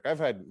star. It's like I've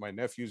had my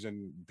nephews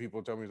and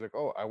people tell me, it's like,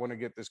 oh, I want to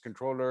get this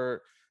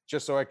controller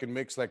just so I can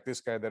mix like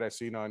this guy that I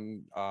seen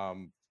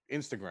on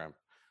Instagram.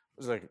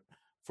 It's like,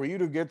 for you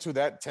to get to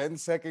that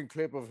 10-second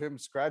clip of him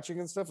scratching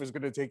and stuff is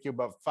going to take you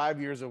about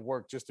 5 years of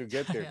work just to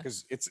get there,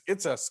 because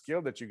it's a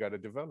skill that you got to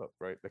develop,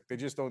 right? Like they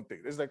just don't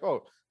think it's like,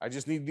 oh, I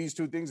just need these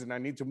 2 things and I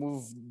need to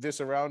move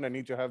this around. I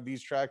need to have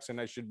these tracks and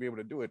I should be able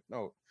to do it.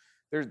 No,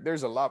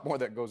 there's a lot more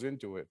that goes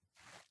into it.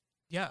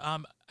 Yeah,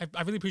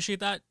 I really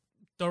appreciate that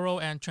thorough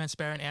and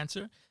transparent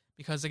answer,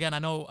 because again, I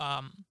know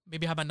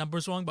maybe I have my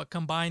numbers wrong, but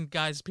combined,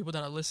 guys, people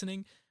that are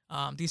listening,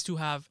 these two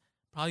have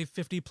probably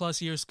 50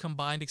 plus years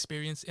combined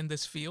experience in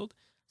this field.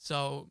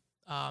 So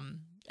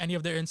any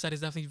of their insight is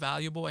definitely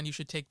valuable, and you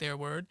should take their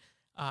word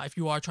if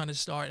you are trying to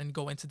start and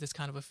go into this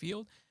kind of a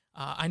field.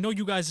 I know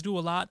you guys do a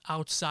lot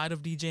outside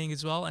of DJing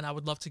as well, and I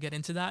would love to get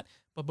into that.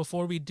 But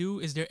before we do,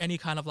 is there any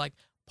kind of like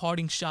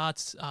parting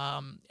shots,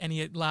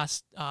 any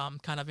last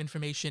kind of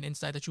information,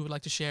 insight that you would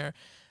like to share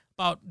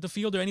about the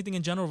field or anything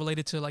in general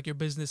related to like your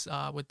business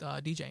with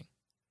DJing.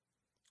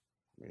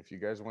 If you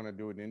guys want to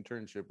do an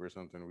internship or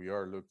something, we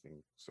are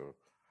looking. So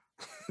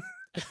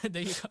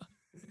There you go.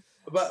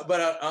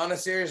 But on a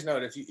serious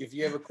note, if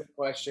you have a quick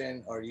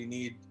question or you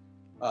need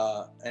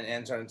an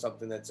answer on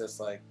something that's just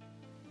like,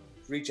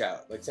 reach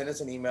out, like send us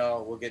an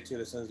email. We'll get to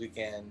it as soon as we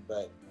can.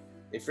 But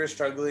if you're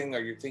struggling or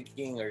you're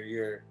thinking or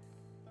you're,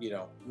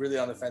 really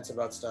on the fence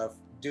about stuff,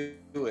 do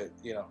it.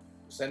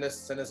 Send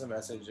us a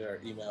message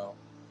or email,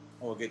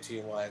 and we'll get to you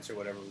and we'll answer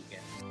whatever we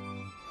can.